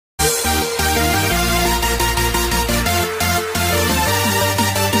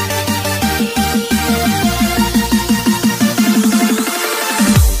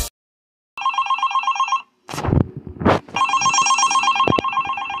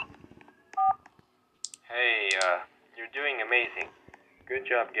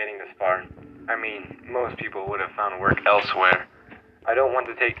job getting this far. I mean, most people would have found work elsewhere. I don't want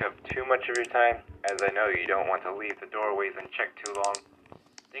to take up too much of your time, as I know you don't want to leave the doorways unchecked too long.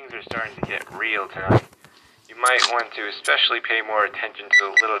 Things are starting to get real tonight. You might want to especially pay more attention to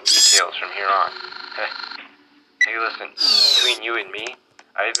the little details from here on. Hey listen, between you and me,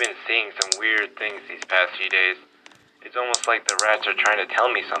 I've been seeing some weird things these past few days. It's almost like the rats are trying to tell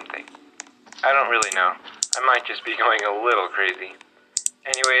me something. I don't really know. I might just be going a little crazy.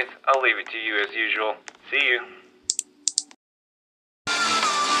 Anyways, I'll leave it to you as usual. See you.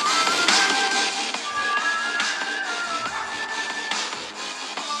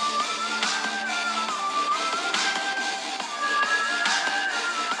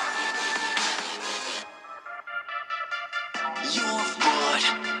 Your foot,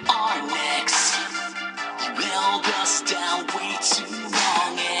 our necks. You held us down way too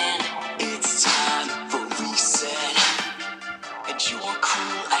long, and it's time for reset. And your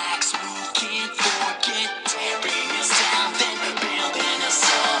cruel acts we can't forget. Damn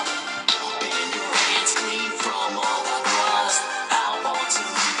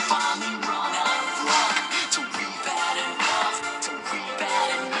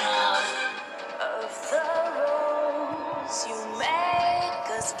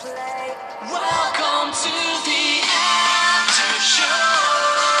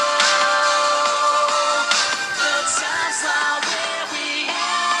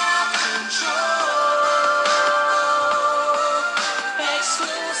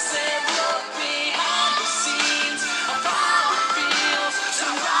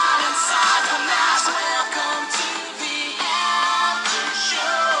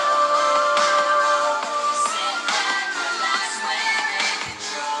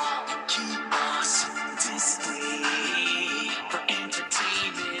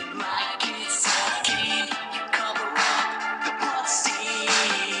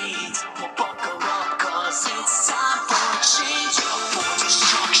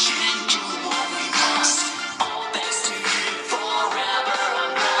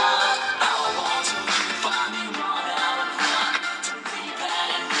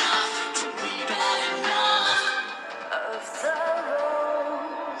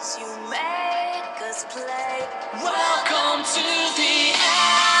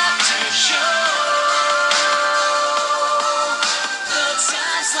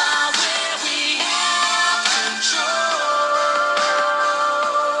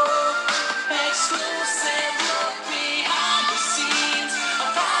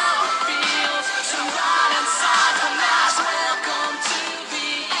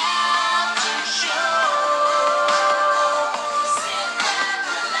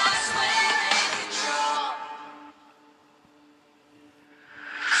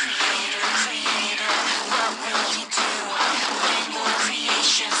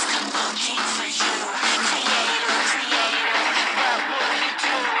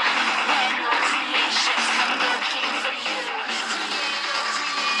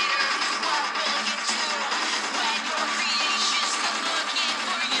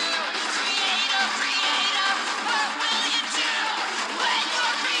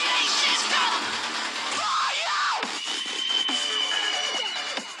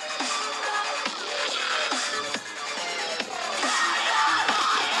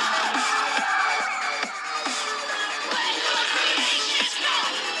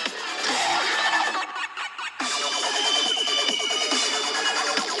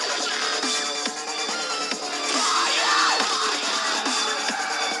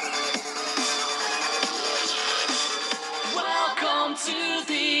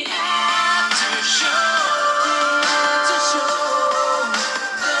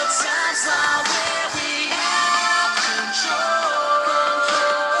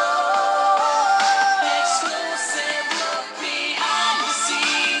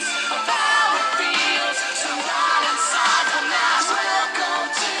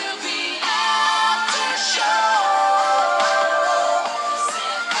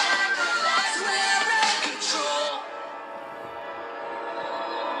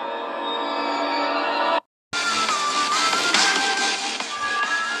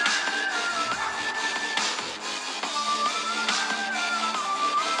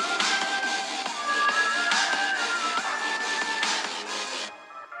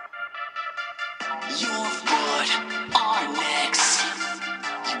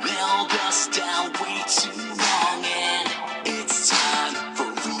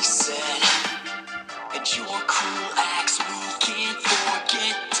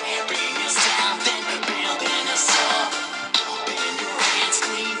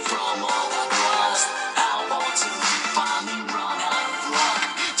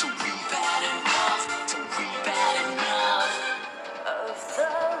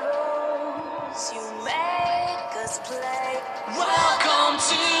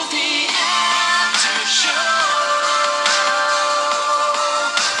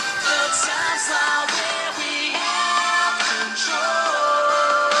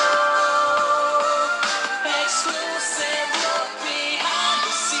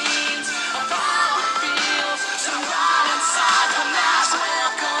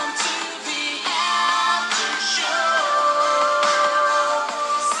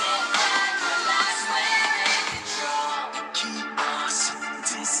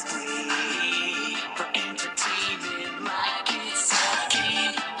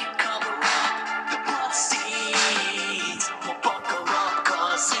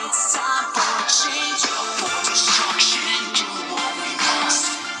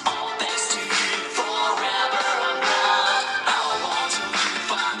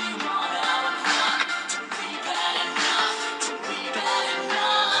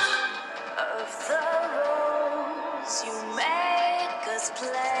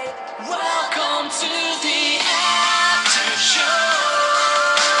play. Welcome to the after show.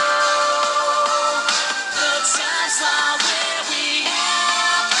 The time slot where we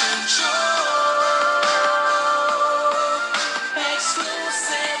have control.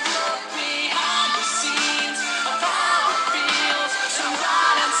 Exclusive look behind the scenes of how it feels to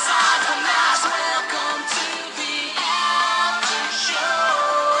ride inside the mask. Welcome to the after show.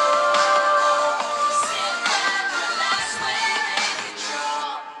 Sit back, relax, we're in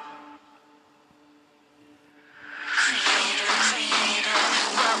control. Creator, creator,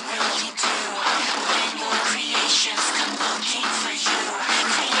 what will you do when your creations come looking for you?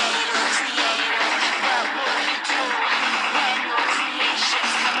 Creator, creator, what will you do when your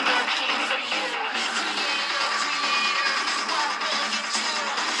creations come looking for you? Creator, creator, what will you do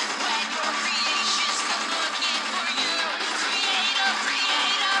when your creations come looking for you? Creator,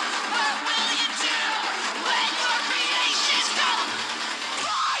 creator, what will you do when your creations come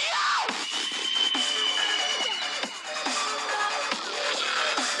for you?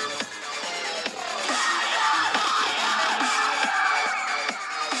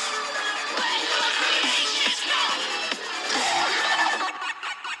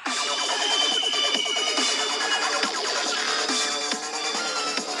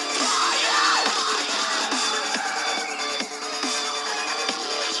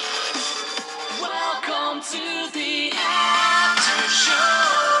 Welcome to the after show.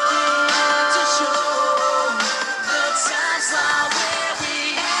 The time slot where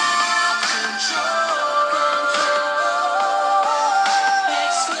we have control.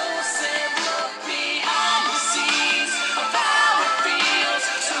 Exclusive look behind the scenes of how it feels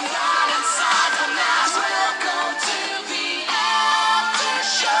to ride inside the mask. Welcome to the after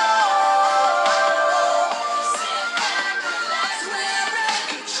show. Sit back, relax, we're in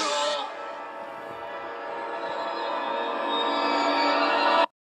control.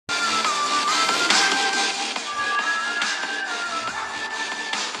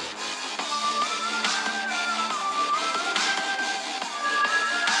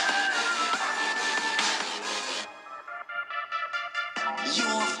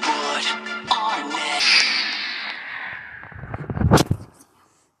 You're bored